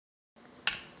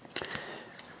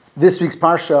This week's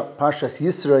Parsha, Parshas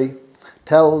Yisro,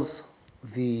 tells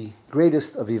the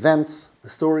greatest of events, the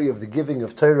story of the giving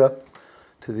of Torah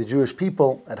to the Jewish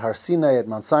people at Har Sinai, at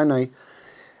Mount Sinai,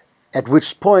 at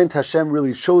which point Hashem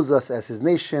really shows us as His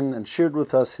nation and shared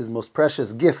with us His most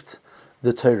precious gift,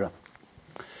 the Torah.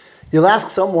 You'll ask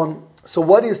someone, so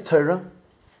what is Torah?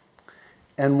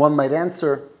 And one might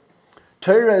answer,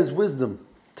 Torah is wisdom.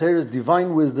 Torah is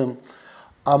divine wisdom.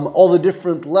 All the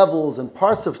different levels and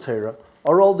parts of Torah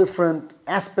are all different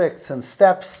aspects and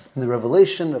steps in the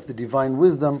revelation of the divine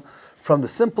wisdom, from the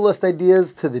simplest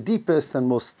ideas to the deepest and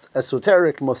most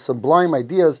esoteric, most sublime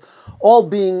ideas, all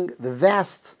being the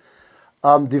vast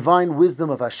divine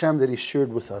wisdom of Hashem that He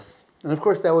shared with us. And of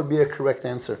course that would be a correct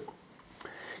answer.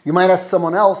 You might ask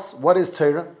someone else, what is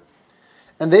Torah?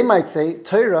 And they might say,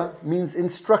 Torah means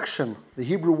instruction. The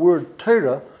Hebrew word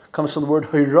Torah comes from the word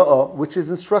Hira'ah, which is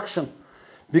instruction.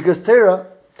 Because Torah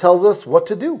tells us what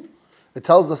to do. It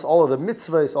tells us all of the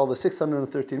mitzvahs, all the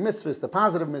 613 mitzvahs, the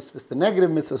positive mitzvahs, the negative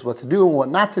mitzvahs, what to do and what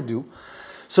not to do.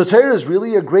 So Torah is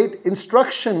really a great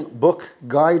instruction book,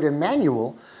 guide, and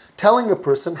manual telling a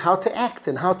person how to act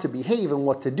and how to behave and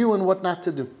what to do and what not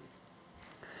to do.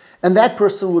 And that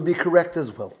person would be correct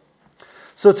as well.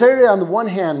 So Torah, on the one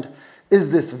hand, is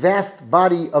this vast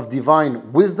body of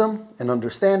divine wisdom and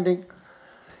understanding.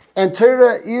 And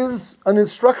Torah is an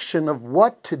instruction of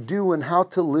what to do and how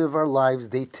to live our lives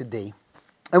day to day.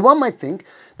 And one might think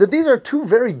that these are two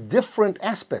very different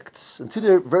aspects and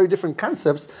two very different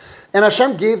concepts, and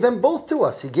Hashem gave them both to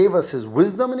us. He gave us His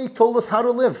wisdom and He told us how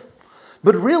to live.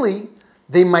 But really,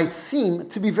 they might seem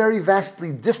to be very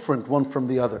vastly different one from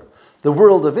the other. The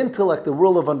world of intellect, the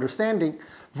world of understanding,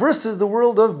 versus the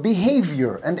world of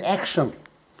behavior and action.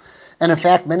 And in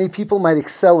fact, many people might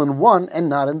excel in one and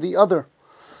not in the other.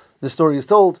 The story is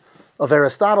told of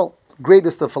Aristotle,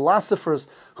 greatest of philosophers,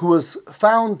 who was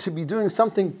found to be doing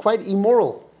something quite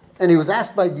immoral. And he was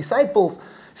asked by disciples,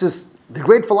 he says, the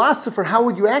great philosopher, how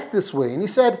would you act this way? And he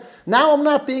said, now I'm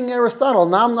not being Aristotle,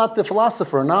 now I'm not the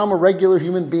philosopher, now I'm a regular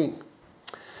human being.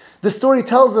 The story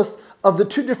tells us of the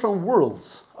two different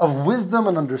worlds of wisdom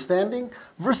and understanding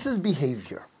versus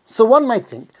behavior. So one might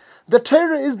think that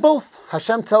Torah is both.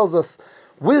 Hashem tells us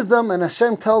wisdom and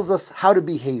Hashem tells us how to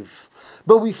behave.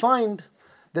 But we find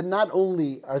that not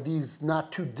only are these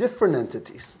not two different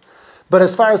entities, but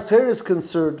as far as Torah is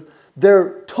concerned,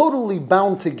 they're totally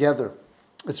bound together.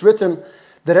 It's written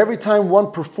that every time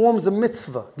one performs a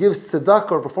mitzvah, gives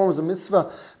tzedakah or performs a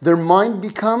mitzvah, their mind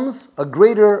becomes a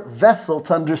greater vessel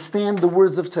to understand the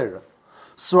words of Torah.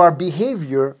 So our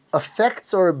behavior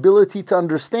affects our ability to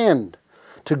understand,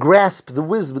 to grasp the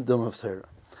wisdom of Torah.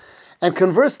 And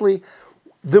conversely,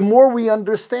 the more we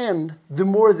understand, the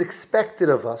more is expected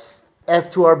of us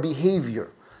as to our behavior,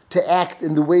 to act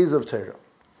in the ways of Torah.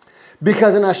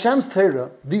 Because in Hashem's Torah,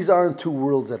 these aren't two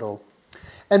worlds at all.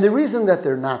 And the reason that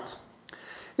they're not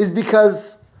is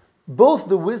because both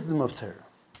the wisdom of Torah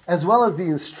as well as the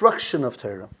instruction of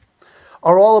Torah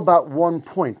are all about one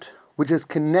point, which is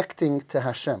connecting to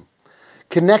Hashem,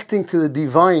 connecting to the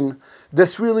divine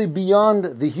that's really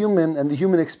beyond the human and the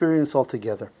human experience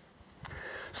altogether.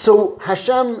 So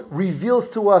Hashem reveals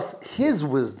to us His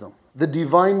wisdom, the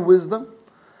divine wisdom,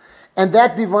 and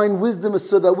that divine wisdom is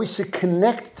so that we should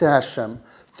connect to Hashem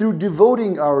through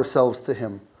devoting ourselves to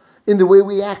Him in the way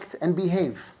we act and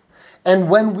behave. And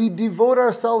when we devote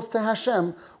ourselves to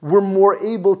Hashem, we're more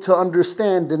able to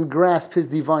understand and grasp His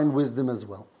divine wisdom as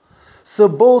well. So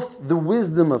both the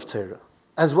wisdom of Torah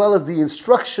as well as the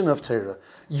instruction of Torah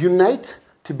unite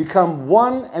to become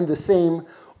one and the same,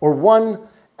 or one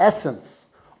essence,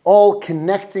 all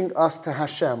connecting us to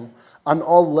Hashem on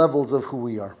all levels of who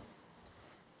we are.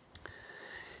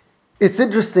 It's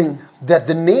interesting that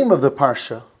the name of the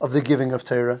Parsha of the giving of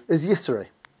Torah is Yisro.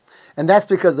 And that's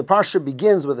because the Parsha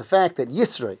begins with the fact that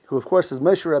Yisro, who of course is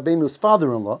Moshe Rabbeinu's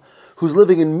father-in-law, who's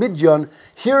living in Midian,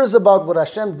 hears about what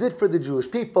Hashem did for the Jewish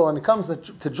people and comes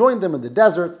to join them in the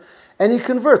desert, and he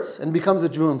converts and becomes a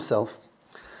Jew himself.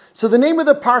 So the name of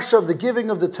the Parsha of the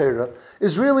giving of the Torah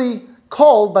is really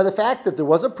called by the fact that there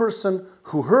was a person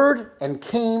who heard and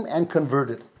came and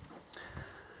converted.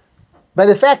 By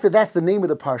the fact that that's the name of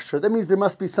the Parsha, that means there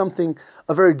must be something,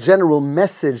 a very general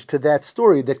message to that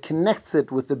story that connects it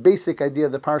with the basic idea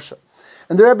of the Parsha.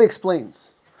 And the Rebbe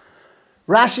explains.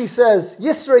 Rashi says,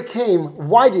 Yisro came,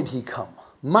 why did he come?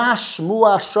 Ma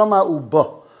shmua shama uba.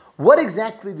 What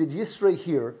exactly did Yisro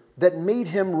hear that made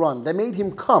him run, that made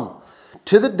him come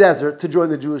to the desert to join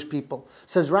the Jewish people?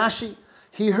 Says Rashi,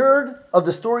 he heard of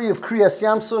the story of Kriyas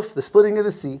Yamsuf, the splitting of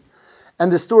the sea,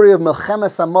 and the story of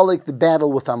Melchemes Amalek, the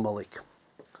battle with Amalek.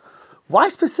 Why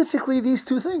specifically these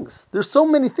two things? There's so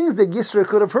many things that Yisro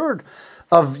could have heard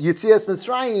of Yetzias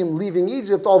Mitzrayim, leaving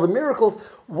Egypt, all the miracles.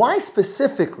 Why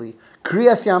specifically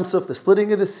Kriyas Yamsuf, the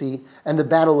splitting of the sea, and the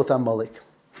battle with Amalek?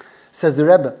 Says the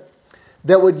Rebbe,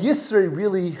 that what Yisro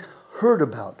really heard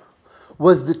about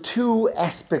was the two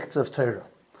aspects of Torah.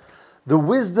 The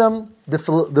wisdom,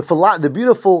 the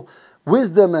beautiful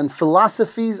wisdom and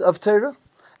philosophies of Torah,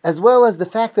 as well as the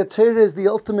fact that Torah is the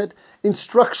ultimate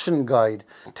instruction guide,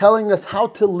 telling us how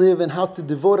to live and how to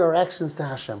devote our actions to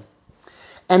Hashem.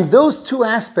 And those two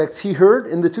aspects he heard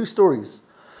in the two stories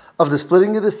of the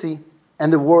splitting of the sea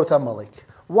and the war with Amalek.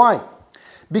 Why?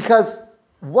 Because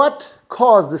what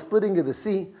caused the splitting of the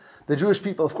sea? The Jewish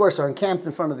people, of course, are encamped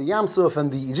in front of the Yam Suf,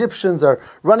 and the Egyptians are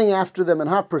running after them in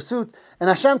hot pursuit. And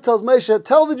Hashem tells Moshe,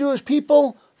 tell the Jewish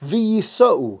people,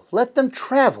 v'yisa'u, let them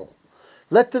travel.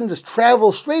 Let them just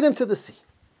travel straight into the sea.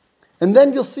 And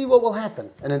then you'll see what will happen.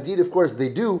 And indeed, of course, they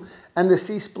do, and the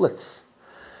sea splits.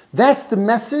 That's the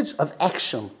message of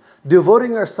action,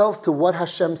 devoting ourselves to what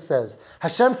Hashem says.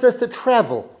 Hashem says to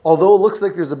travel, although it looks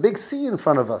like there's a big sea in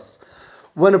front of us.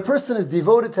 When a person is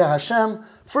devoted to Hashem,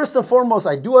 first and foremost,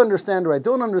 I do understand or I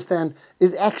don't understand,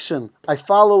 is action. I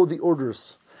follow the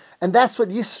orders. And that's what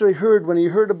Yisro heard when he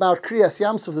heard about Kriyas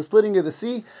Yamsuf, the splitting of the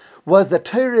sea, was that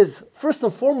Torah is first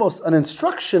and foremost an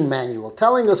instruction manual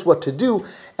telling us what to do.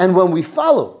 And when we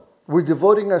follow, we're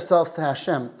devoting ourselves to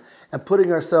Hashem and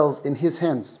putting ourselves in His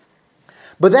hands.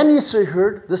 But then Yisro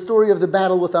heard the story of the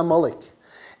battle with Amalek.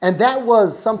 And that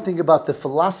was something about the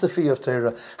philosophy of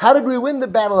Torah. How did we win the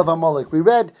battle of Amalek? We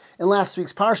read in last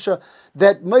week's Parsha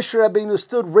that Moshe Rabbeinu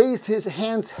stood, raised his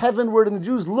hands heavenward, and the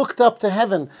Jews looked up to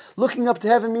heaven. Looking up to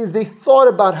heaven means they thought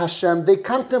about Hashem, they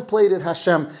contemplated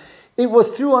Hashem. It was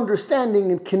through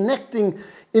understanding and connecting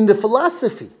in the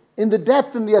philosophy, in the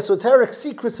depth, in the esoteric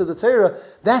secrets of the Torah.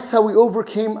 That's how we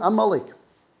overcame Amalek.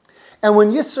 And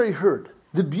when Yisro heard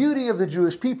the beauty of the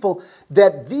Jewish people,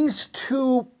 that these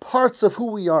two parts of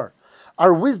who we are,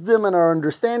 our wisdom and our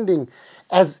understanding,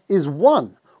 as is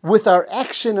one with our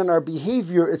action and our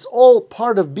behavior, it's all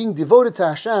part of being devoted to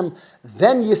Hashem.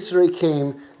 Then Yisro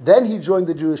came, then he joined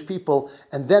the Jewish people,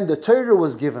 and then the Torah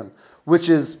was given, which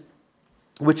is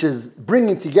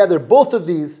bringing together both of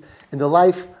these in the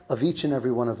life of each and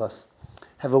every one of us.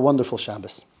 Have a wonderful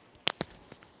Shabbos.